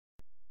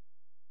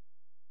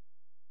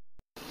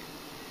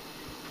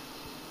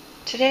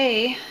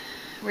Today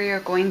we are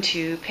going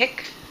to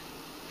pick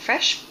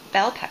fresh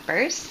bell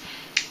peppers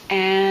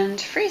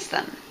and freeze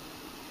them.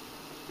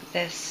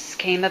 This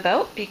came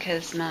about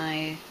because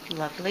my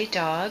lovely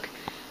dog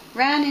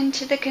ran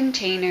into the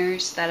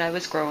containers that I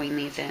was growing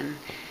these in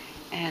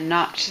and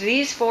knocked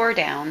these 4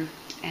 down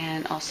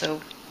and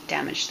also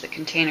damaged the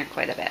container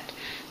quite a bit.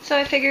 So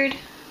I figured,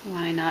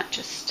 why not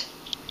just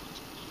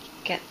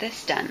get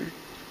this done?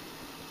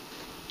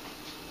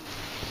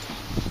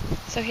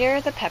 So here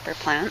are the pepper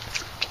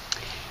plants.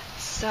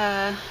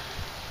 And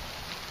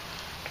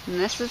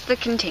this is the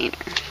container.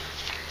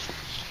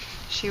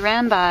 She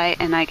ran by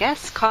and I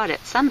guess caught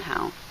it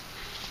somehow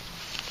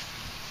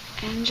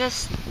and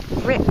just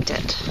ripped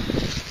it.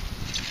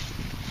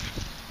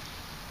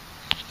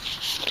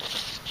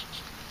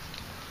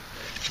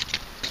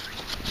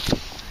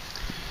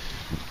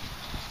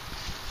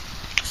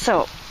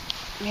 So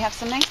we have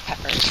some nice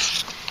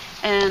peppers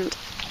and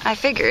I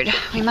figured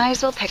we might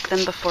as well pick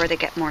them before they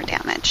get more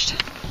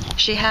damaged.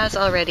 She has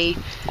already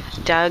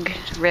dug,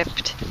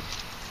 ripped,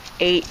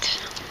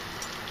 ate,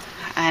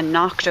 and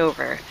knocked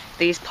over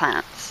these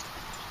plants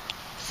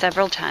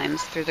several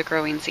times through the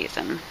growing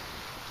season.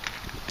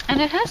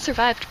 And it has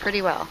survived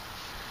pretty well.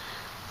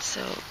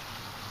 So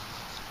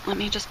let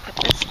me just put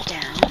this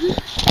down.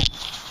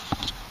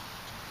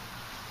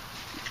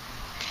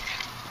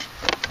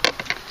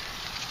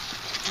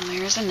 And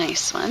there's a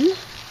nice one.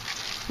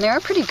 They're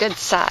a pretty good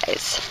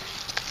size.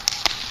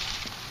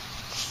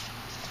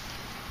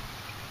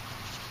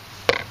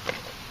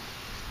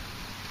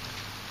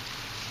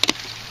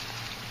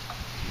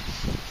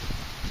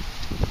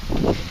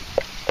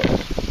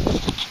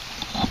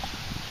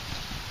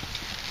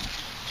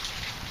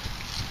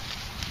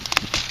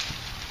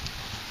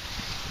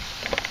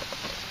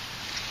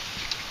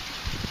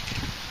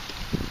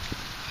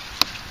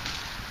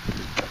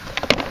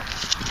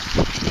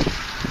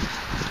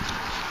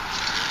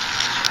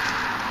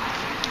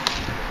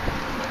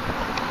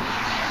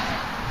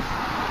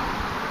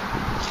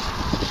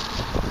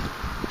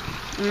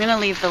 I'm going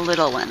to leave the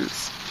little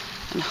ones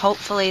and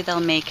hopefully they'll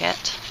make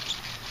it.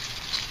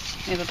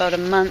 We have about a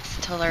month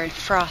till our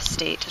frost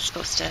date is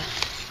supposed to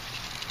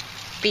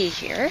be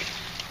here.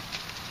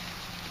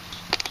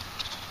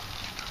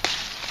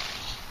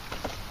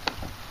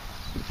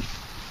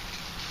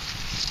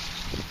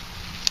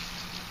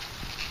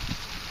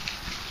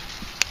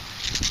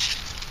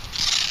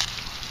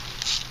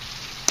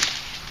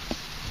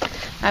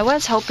 I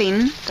was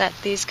hoping that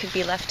these could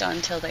be left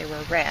on till they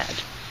were red.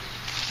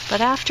 But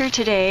after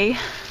today,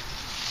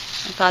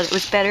 I thought it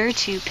was better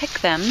to pick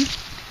them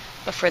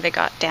before they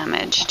got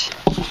damaged.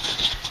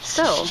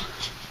 So,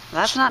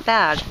 that's not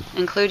bad,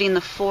 including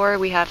the 4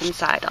 we have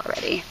inside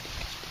already.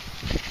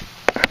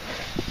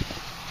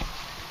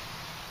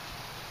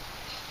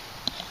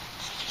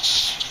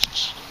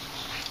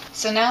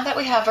 So now that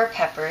we have our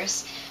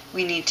peppers,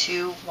 we need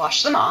to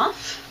wash them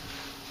off.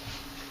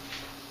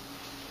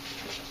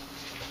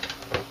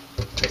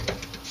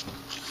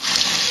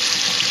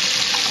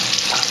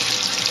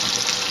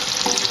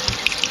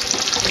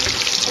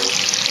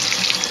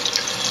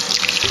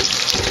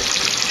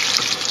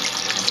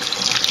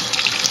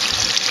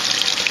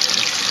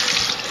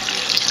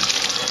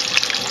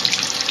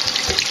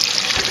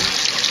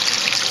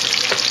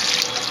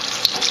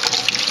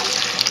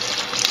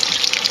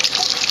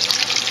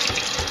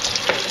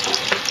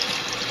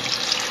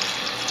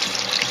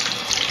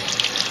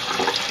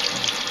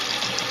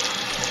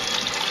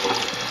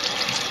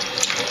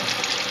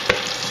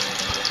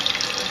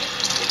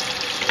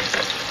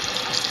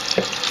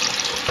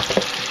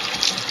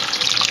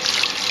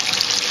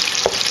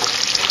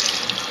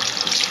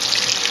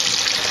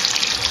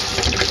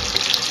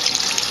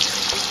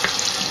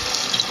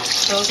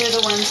 Those are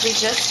the ones we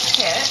just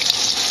picked.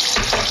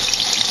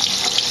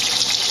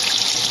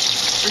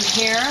 And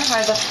here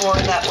are the 4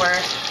 that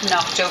were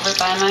knocked over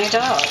by my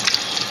dog.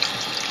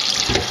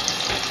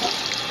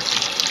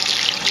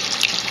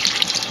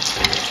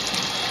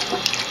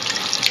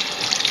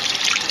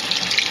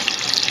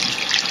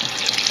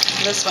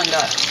 This one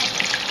got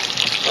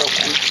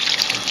broken.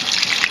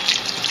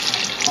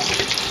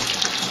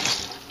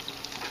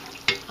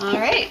 All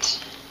right.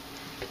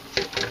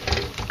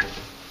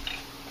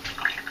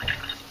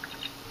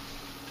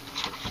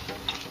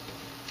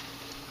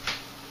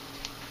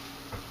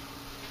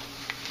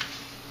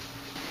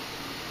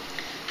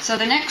 So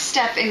the next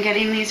step in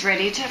getting these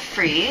ready to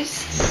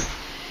freeze,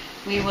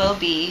 we will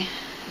be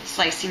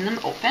slicing them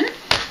open.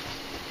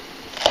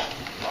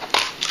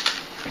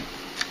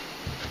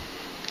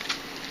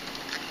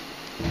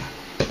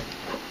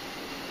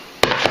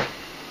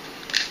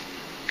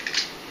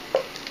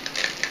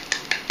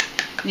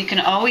 You can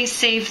always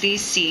save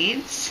these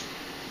seeds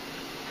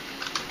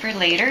for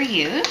later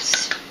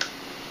use.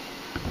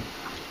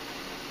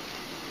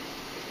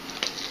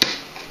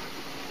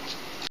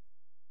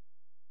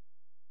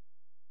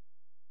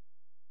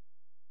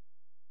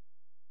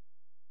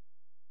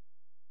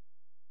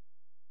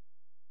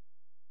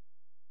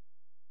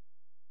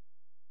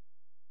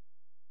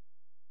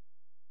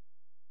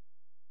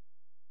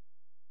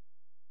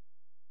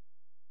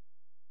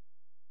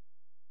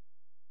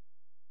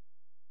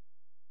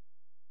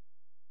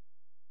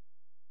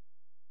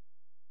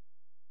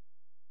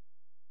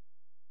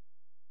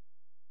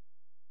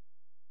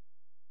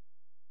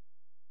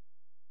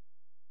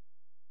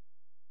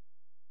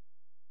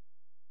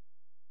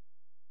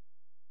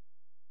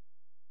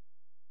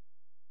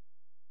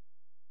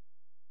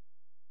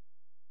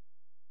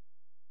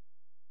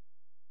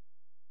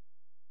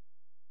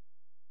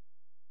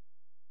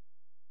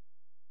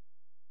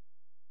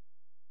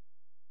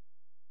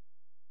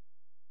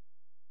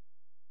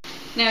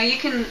 Now you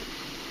can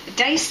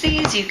dice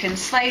these, you can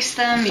slice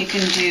them, you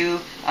can do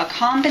a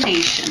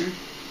combination.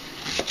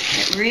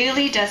 It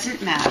really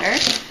doesn't matter.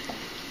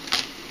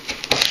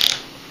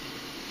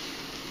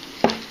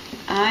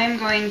 I'm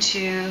going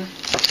to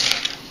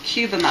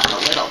cube them up a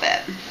little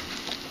bit.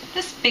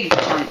 Just big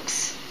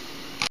chunks.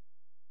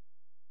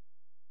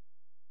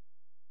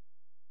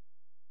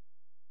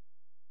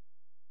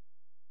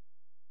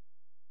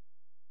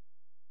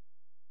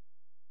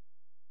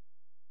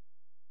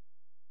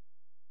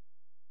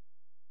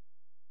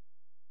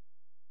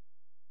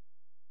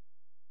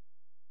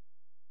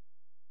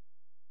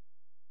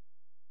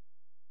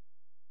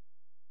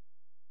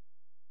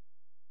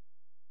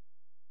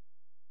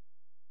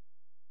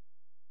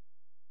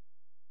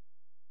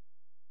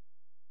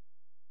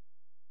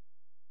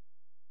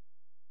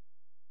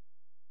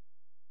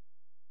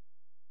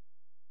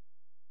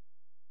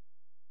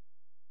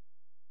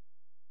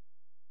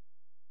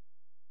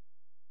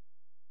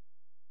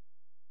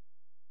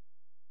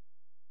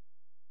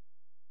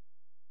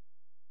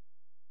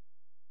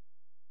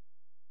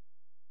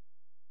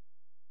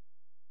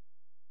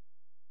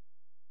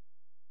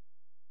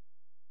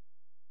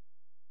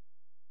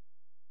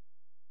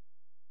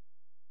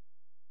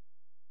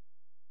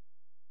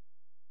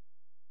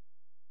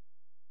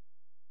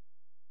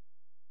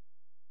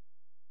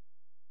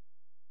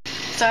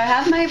 So I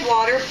have my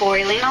water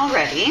boiling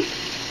already.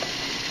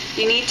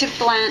 You need to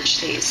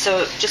blanch these.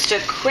 So just a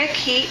quick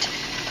heat,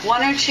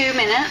 1 or 2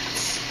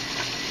 minutes,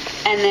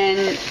 and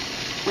then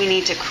we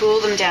need to cool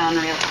them down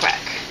real quick.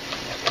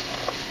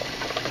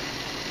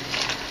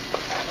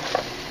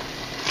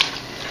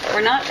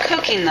 We're not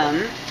cooking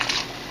them,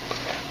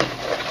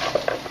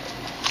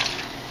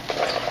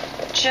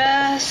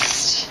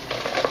 just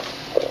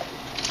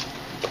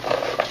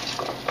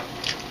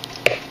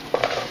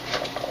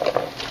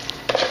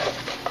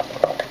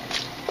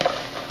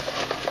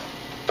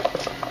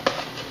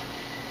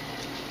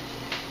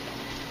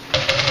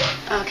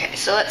okay,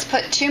 so let's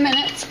put 2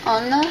 minutes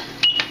on the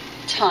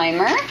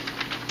timer.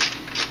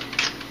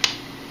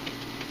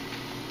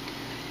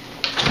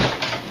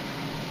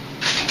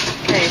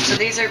 Okay, so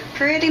these are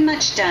pretty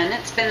much done.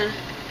 It's been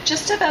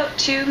just about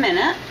 2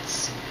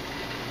 minutes.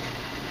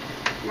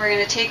 We're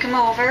going to take them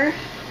over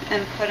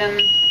and put them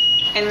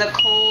in the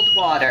cold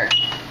water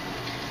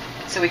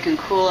so we can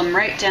cool them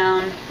right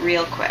down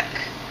real quick.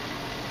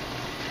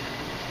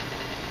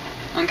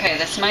 Okay,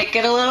 this might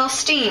get a little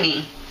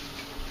steamy.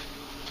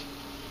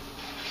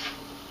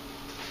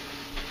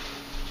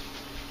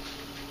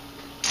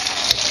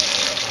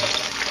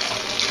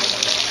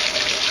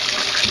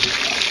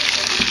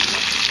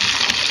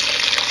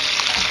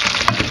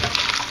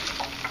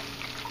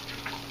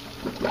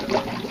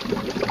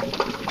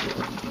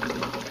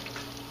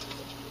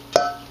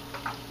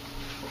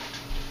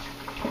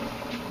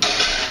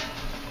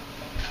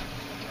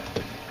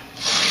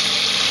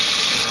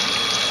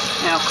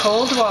 Now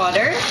cold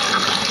water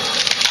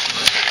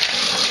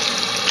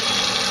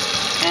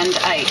and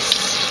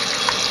ice.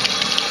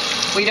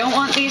 We don't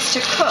want these to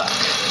cook.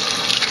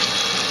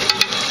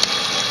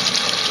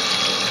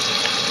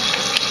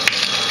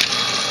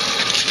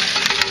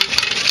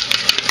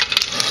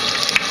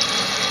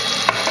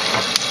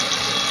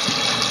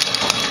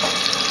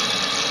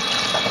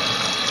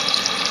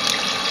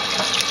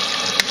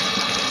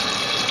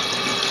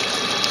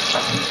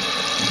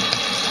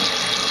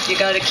 You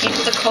got to keep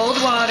the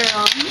cold water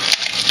on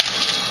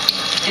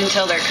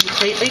until they're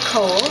completely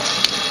cold.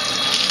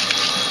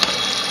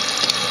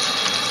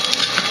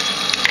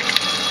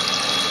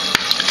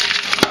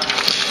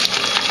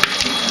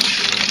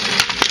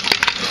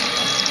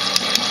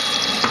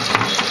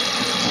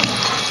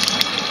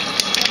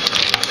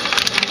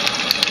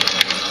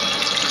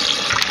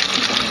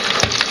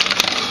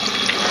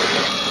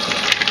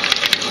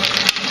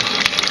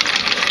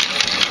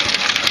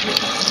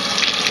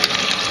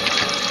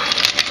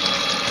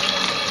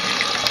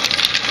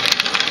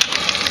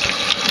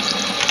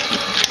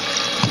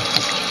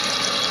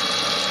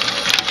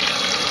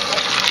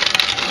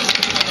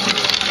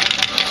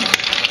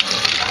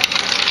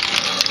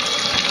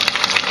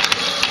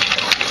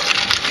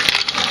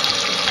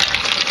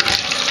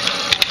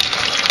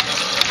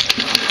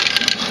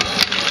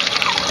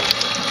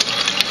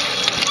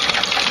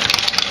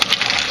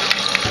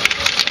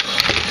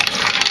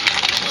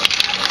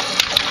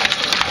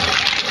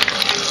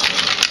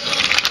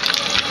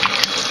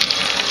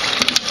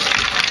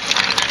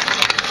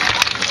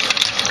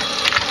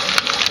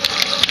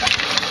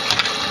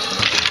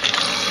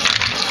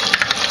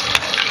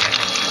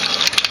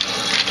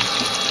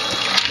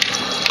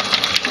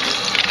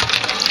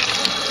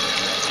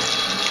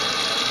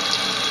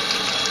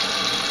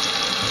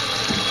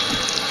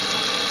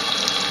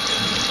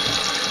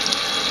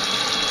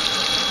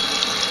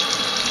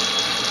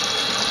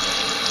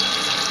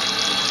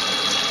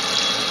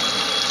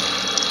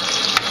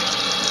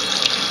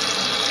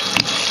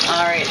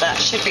 Alright, that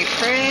should be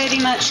pretty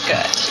much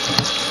good.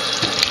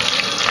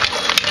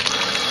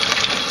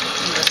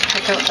 Just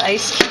pick out the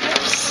ice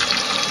cubes.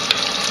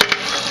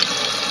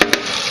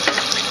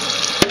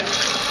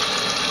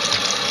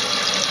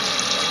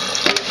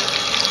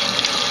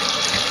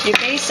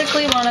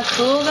 basically want to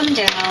cool them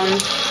down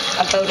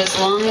about as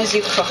long as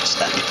you cooked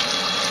them.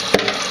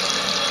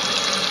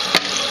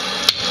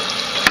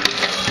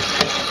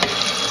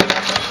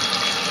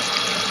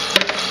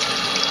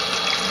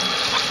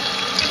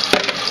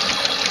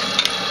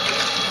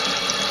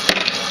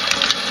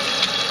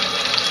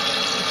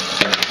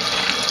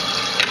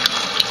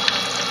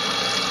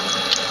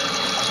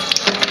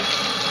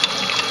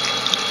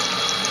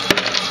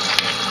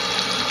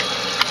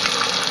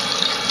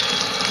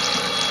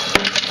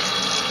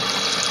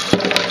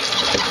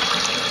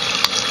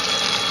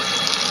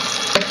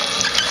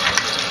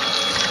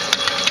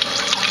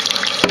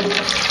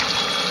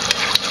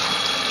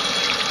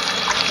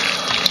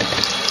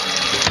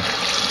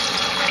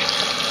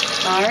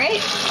 All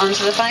right, on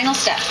to the final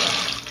step.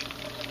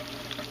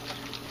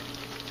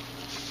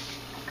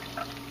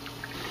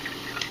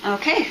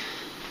 Okay,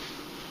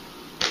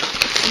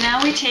 so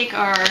now we take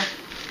our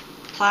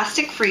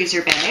plastic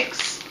freezer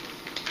bags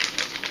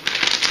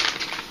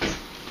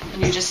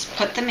and you just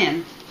put them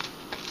in.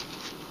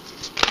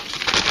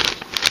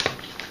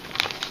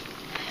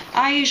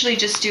 I usually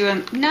just do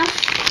enough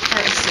for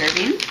a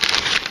serving.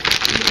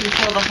 You can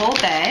fill the whole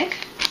bag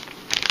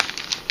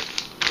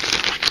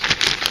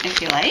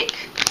if you like.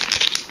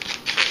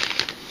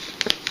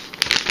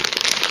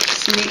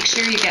 Just make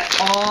sure you get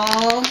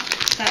all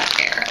that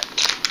air out.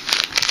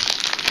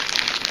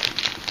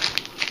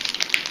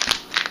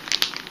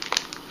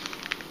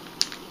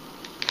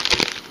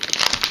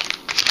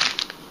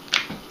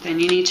 Then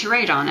you need to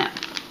write on it.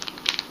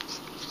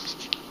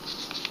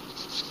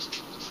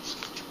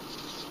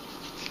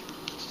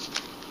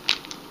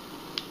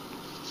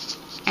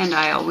 And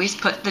I always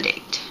put the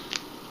date.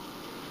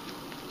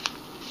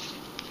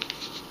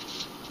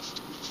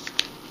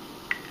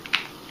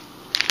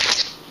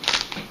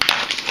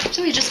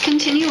 So we just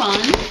continue on.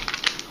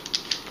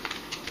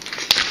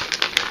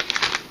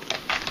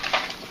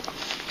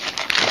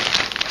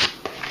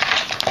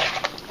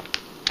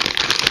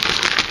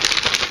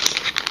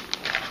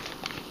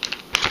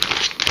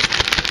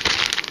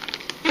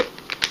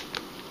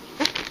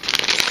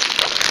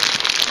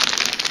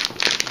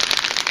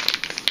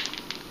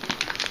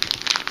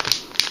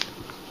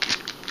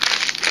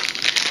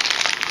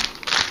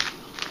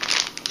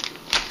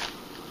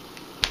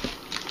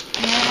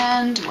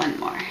 And one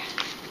more.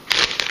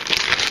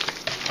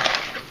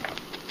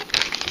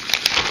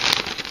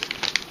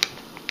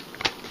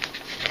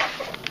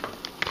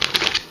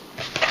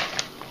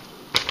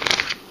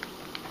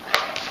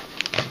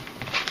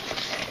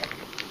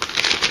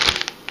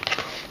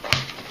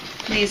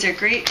 These are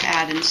great to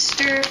add in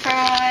stir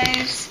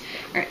fries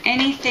or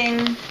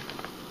anything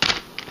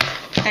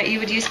that you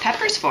would use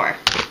peppers for.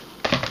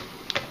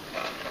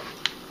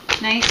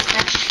 Nice,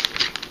 fresh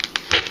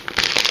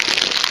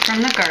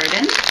from the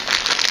garden,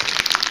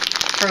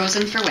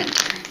 frozen for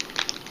winter.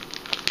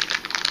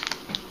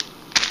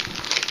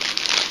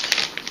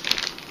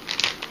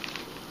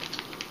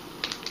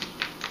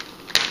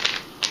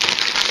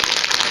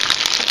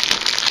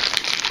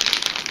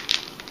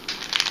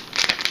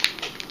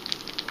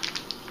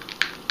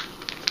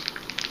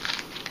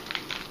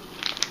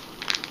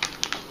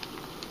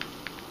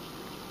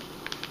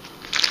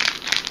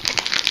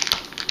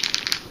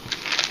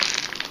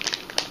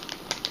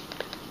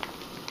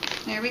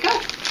 There we go.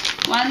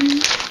 1,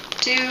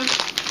 2,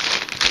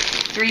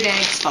 3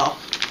 bags full.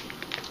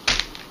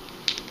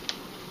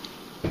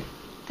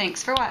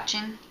 Thanks for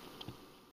watching.